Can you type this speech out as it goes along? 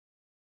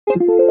Our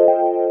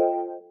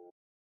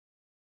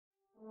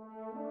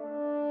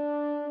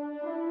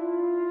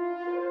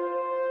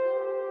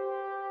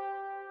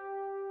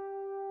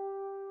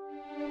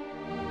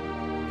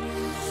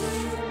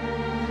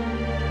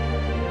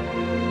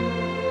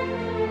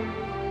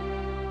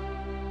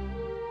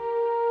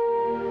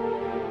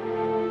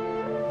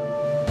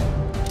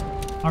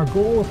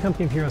goal with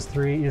Company of Heroes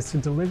 3 is to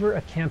deliver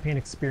a campaign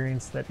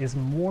experience that is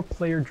more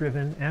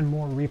player-driven and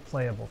more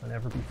replayable than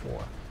ever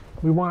before.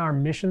 We want our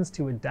missions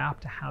to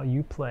adapt to how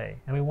you play,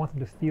 and we want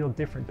them to feel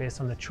different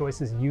based on the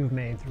choices you've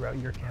made throughout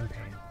your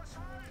campaign.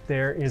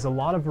 There is a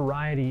lot of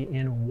variety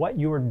in what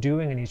you're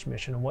doing in each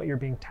mission and what you're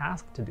being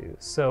tasked to do.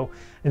 So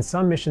in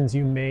some missions,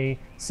 you may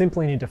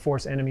simply need to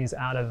force enemies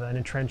out of an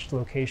entrenched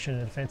location in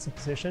a defensive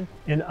position.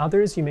 In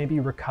others, you may be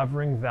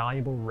recovering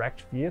valuable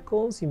wrecked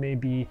vehicles. You may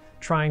be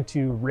trying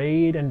to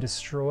raid and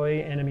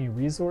destroy enemy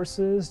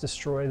resources,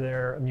 destroy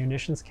their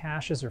munitions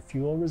caches or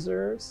fuel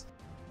reserves.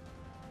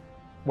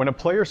 When a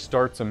player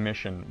starts a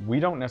mission, we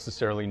don't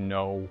necessarily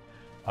know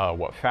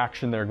what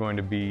faction they're going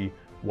to be,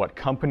 what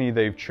company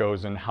they've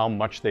chosen, how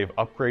much they've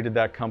upgraded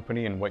that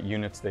company, and what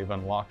units they've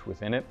unlocked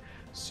within it.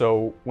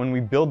 So when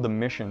we build the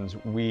missions,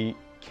 we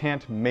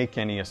can't make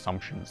any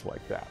assumptions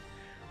like that.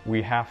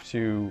 We have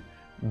to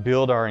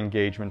build our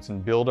engagements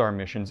and build our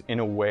missions in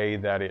a way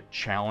that it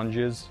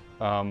challenges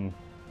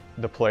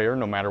the player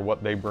no matter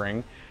what they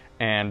bring,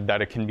 and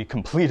that it can be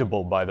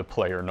completable by the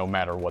player no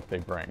matter what they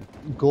bring.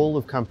 The goal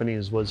of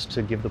companies was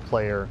to give the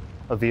player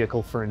a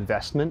vehicle for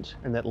investment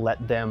and that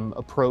let them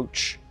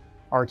approach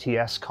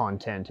RTS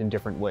content in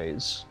different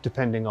ways,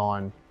 depending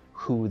on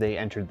who they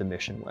entered the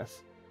mission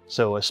with.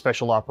 So a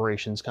special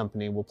operations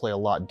company will play a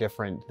lot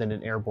different than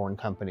an airborne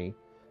company.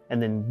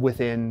 And then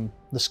within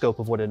the scope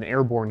of what an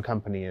airborne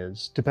company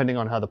is, depending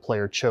on how the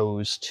player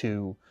chose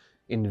to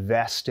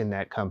invest in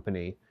that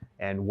company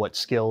and what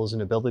skills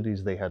and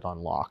abilities they had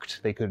unlocked,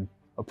 they could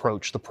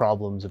approach the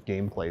problems of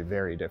gameplay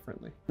very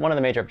differently. One of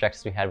the major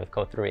objectives we had with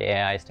CoH3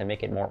 AI is to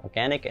make it more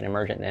organic and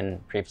emergent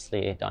than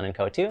previously done in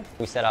CoH2.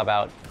 We set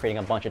about creating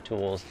a bunch of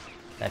tools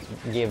that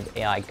give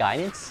AI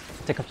guidance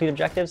to complete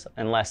objectives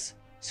and less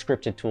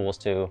scripted tools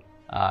to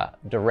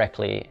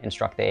directly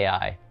instruct the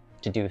AI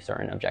to do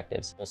certain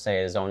objectives. We'll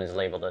say a zone is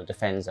labeled a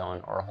defend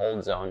zone or a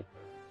hold zone,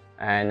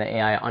 and the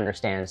AI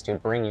understands to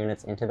bring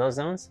units into those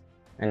zones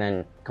and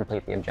then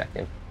complete the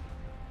objective.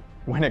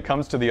 When it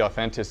comes to the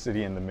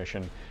authenticity in the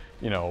mission,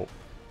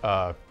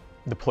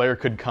 the player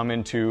could come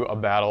into a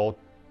battle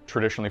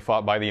traditionally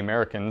fought by the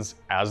Americans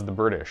as the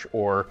British,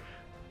 or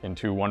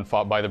into one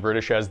fought by the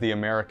British as the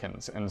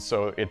Americans. And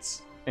so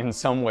it's, in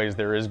some ways,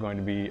 there is going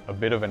to be a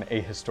bit of an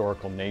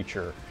ahistorical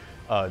nature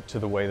to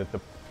the way that the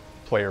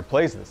player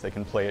plays this. They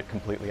can play it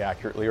completely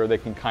accurately, or they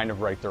can kind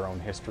of write their own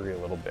history a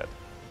little bit.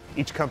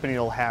 Each company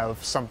will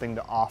have something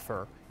to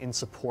offer in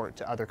support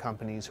to other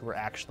companies who are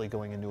actually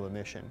going into a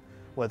mission,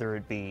 whether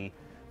it be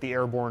the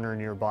airborne are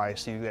nearby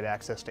so you get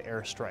access to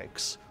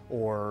airstrikes,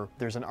 or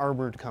there's an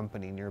armored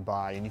company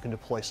nearby and you can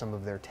deploy some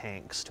of their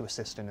tanks to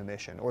assist in a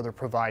mission, or they're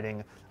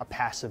providing a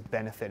passive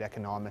benefit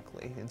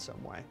economically in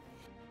some way.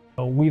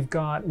 We've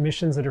got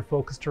missions that are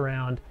focused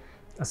around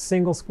a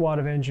single squad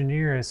of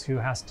engineers who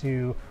has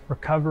to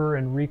recover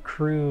and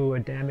recrew a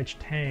damaged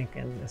tank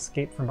and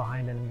escape from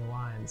behind enemy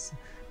lines.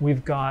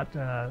 We've got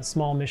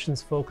small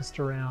missions focused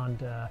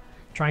around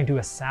trying to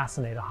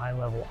assassinate a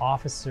high-level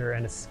officer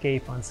and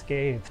escape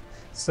unscathed.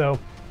 So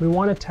we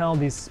want to tell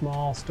these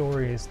small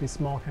stories, these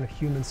small kind of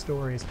human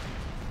stories,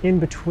 in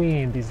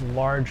between these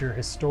larger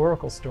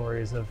historical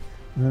stories of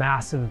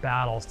massive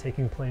battles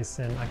taking place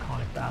in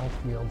iconic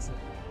battlefields.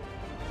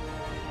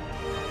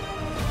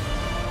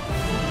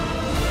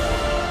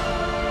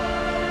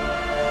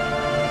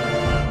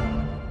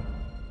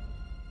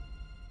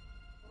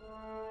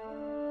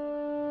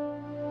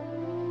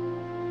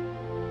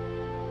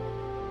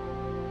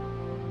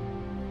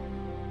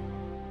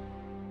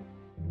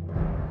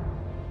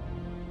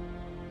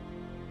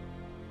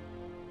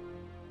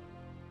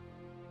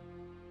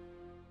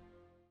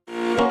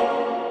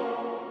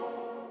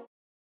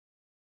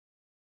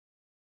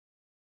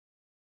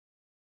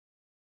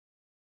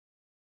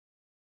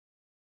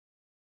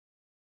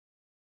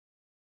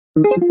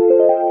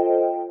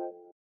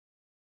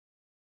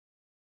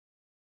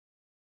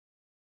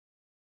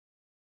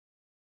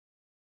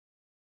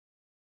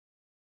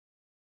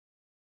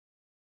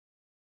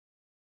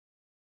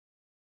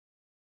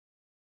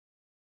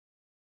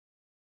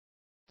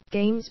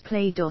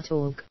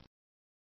 gamezplay.org